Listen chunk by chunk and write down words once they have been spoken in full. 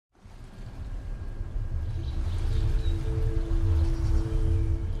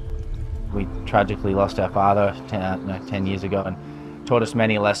We tragically lost our father 10 years ago and taught us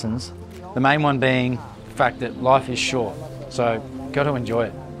many lessons. The main one being the fact that life is short, so got to enjoy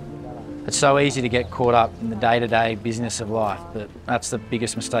it. It's so easy to get caught up in the day-to-day business of life, but that's the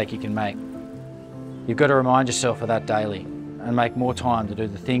biggest mistake you can make. You've got to remind yourself of that daily and make more time to do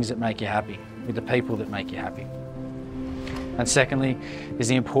the things that make you happy, with the people that make you happy. And secondly, is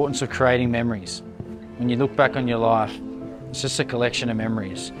the importance of creating memories. When you look back on your life, it's just a collection of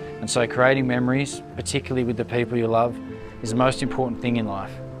memories. And so creating memories, particularly with the people you love, is the most important thing in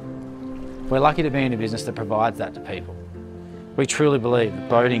life. We're lucky to be in a business that provides that to people. We truly believe that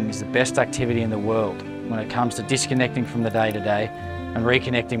boating is the best activity in the world when it comes to disconnecting from the day-to-day and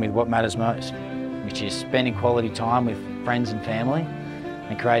reconnecting with what matters most, which is spending quality time with friends and family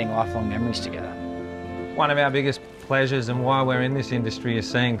and creating lifelong memories together. One of our biggest pleasures and why we're in this industry is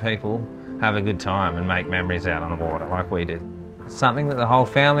seeing people have a good time and make memories out on the water like we did. It's something that the whole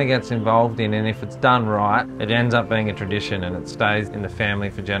family gets involved in, and if it's done right, it ends up being a tradition and it stays in the family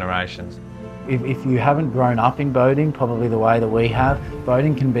for generations. If you haven't grown up in boating, probably the way that we have,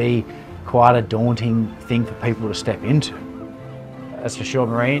 boating can be quite a daunting thing for people to step into. As for Shore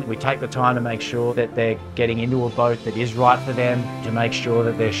Marine, we take the time to make sure that they're getting into a boat that is right for them, to make sure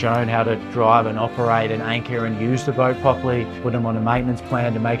that they're shown how to drive and operate and anchor and use the boat properly, put them on a maintenance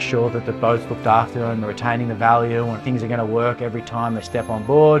plan to make sure that the boat's looked after and retaining the value and things are going to work every time they step on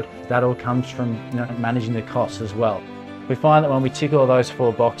board. That all comes from managing the costs as well. We find that when we tick all those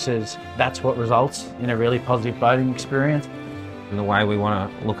 4 boxes, that's what results in a really positive boating experience. And the way we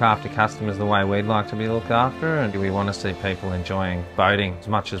want to look after customers the way we'd like to be looked after, and we want to see people enjoying boating as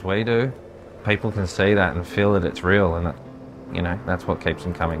much as we do. People can see that and feel that it's real, and that, that's what keeps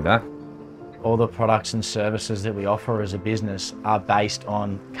them coming back. All the products and services that we offer as a business are based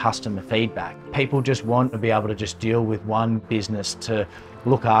on customer feedback. People just want to be able to just deal with one business to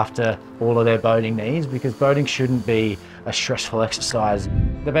look after all of their boating needs, because boating shouldn't be a stressful exercise.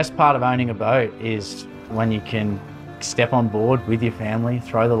 The best part of owning a boat is when you can step on board with your family,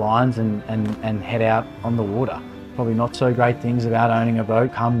 throw the lines and head out on the water. Probably not so great things about owning a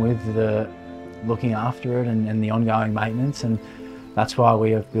boat come with the looking after it and the ongoing maintenance, and that's why we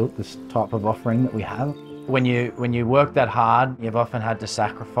have built this type of offering that we have. When you work that hard, you've often had to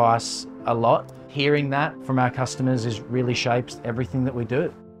sacrifice a lot. Hearing that from our customers really shapes everything that we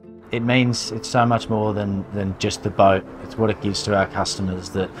do. It means it's so much more than just the boat. It's what it gives to our customers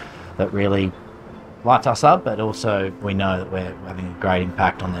that really lights us up, but also we know that we're having a great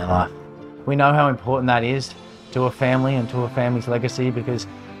impact on their life. We know how important that is to a family and to a family's legacy, because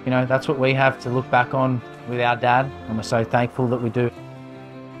that's what we have to look back on with our dad, and we're so thankful that we do.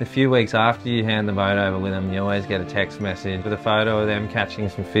 A few weeks after you hand the boat over with them, you always get a text message with a photo of them catching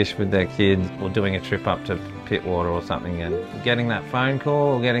some fish with their kids or doing a trip up to Pittwater or something, and getting that phone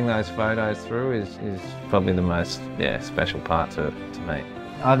call or getting those photos through is probably the most special part to me.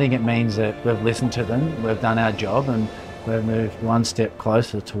 I think it means that we've listened to them, we've done our job, and we've moved one step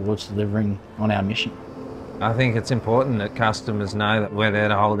closer towards delivering on our mission. I think it's important that customers know that we're there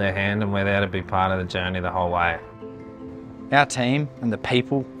to hold their hand and we're there to be part of the journey the whole way. Our team and the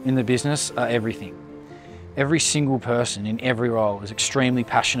people in the business are everything. Every single person in every role is extremely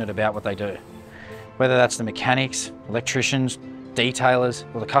passionate about what they do. Whether that's the mechanics, electricians, detailers,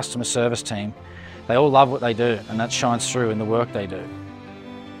 or the customer service team, they all love what they do, and that shines through in the work they do.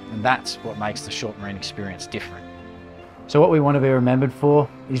 And that's what makes the Shore Marine experience different. So what we want to be remembered for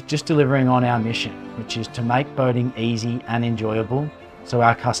is just delivering on our mission, which is to make boating easy and enjoyable so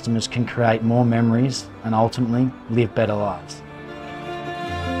our customers can create more memories and ultimately live better lives.